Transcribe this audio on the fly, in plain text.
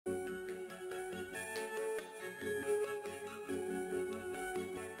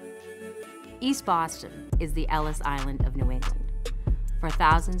East Boston is the Ellis Island of New England. For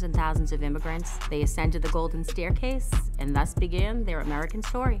thousands and thousands of immigrants, they ascended the Golden Staircase and thus began their American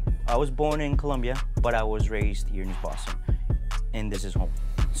story. I was born in Colombia, but I was raised here in East Boston, and this is home.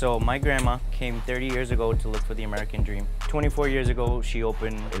 So my grandma came 30 years ago to look for the American dream. 24 years ago, she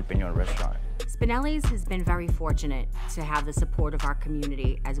opened El Peñón restaurant. Spinelli's has been very fortunate to have the support of our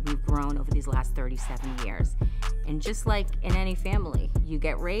community as we've grown over these last 37 years. And just like in any family, you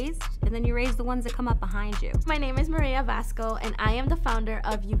get raised, and then you raise the ones that come up behind you. My name is Maria Vasco, and I am the founder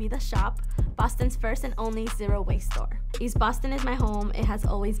of You Be The Shop, Boston's first and only zero-waste store. East Boston is my home. It has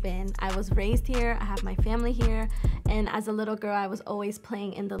always been. I was raised here, I have my family here, and as a little girl, I was always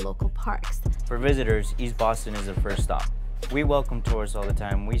playing in the local parks. For visitors, East Boston is the first stop. We welcome tourists all the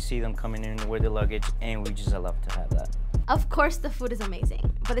time. We see them coming in with their luggage, and we just love to have that. Of course, the food is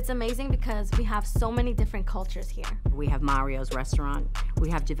amazing, but it's amazing because we have so many different cultures here. We have Mario's restaurant. We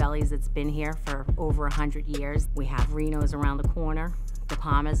have Givelli's that's been here for over 100 years. We have Reno's around the corner, De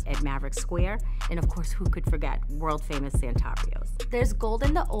Palma's at Maverick Square, and of course, who could forget world-famous Santario's. There's gold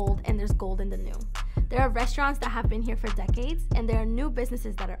in the old and there's gold in the new. There are restaurants that have been here for decades, and there are new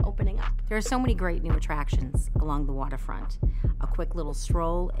businesses that are opening up. There are so many great new attractions along the waterfront. A quick little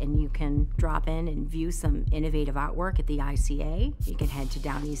stroll, and you can drop in and view some innovative artwork at the ICA. You can head to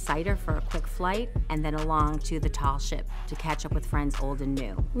Down East Cider for a quick flight, and then along to the Tall Ship to catch up with friends old and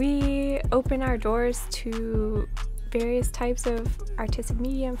new. We open our doors to various types of artistic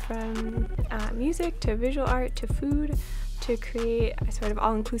medium, from music to visual art to food, to create a sort of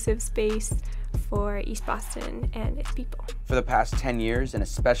all-inclusive space for East Boston and its people. For the past 10 years, and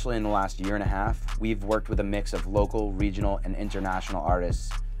especially in the last year and a half, we've worked with a mix of local, regional, and international artists,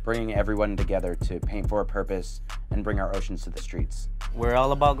 bringing everyone together to paint for a purpose and bring our oceans to the streets. We're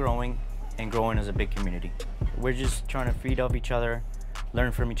all about growing, and growing as a big community. We're just trying to feed off each other,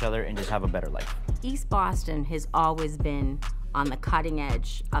 learn from each other, and just have a better life. East Boston has always been on the cutting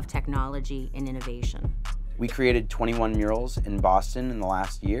edge of technology and innovation. We created 21 murals in Boston in the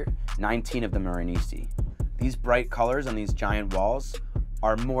last year. 19 of them are in Eastie. These bright colors on these giant walls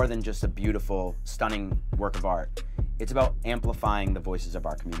are more than just a beautiful, stunning work of art. It's about amplifying the voices of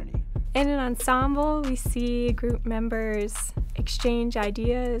our community. In an ensemble, we see group members exchange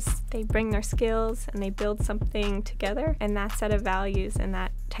ideas, they bring their skills, and they build something together. And that set of values and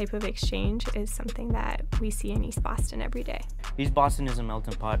that type of exchange is something that we see in East Boston every day. East Boston is a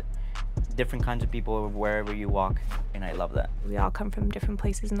melting pot. Different kinds of people wherever you walk, and I love that. We all come from different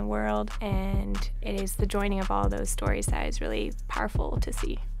places in the world, and it is the joining of all those stories that is really powerful to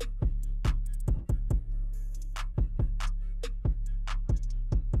see.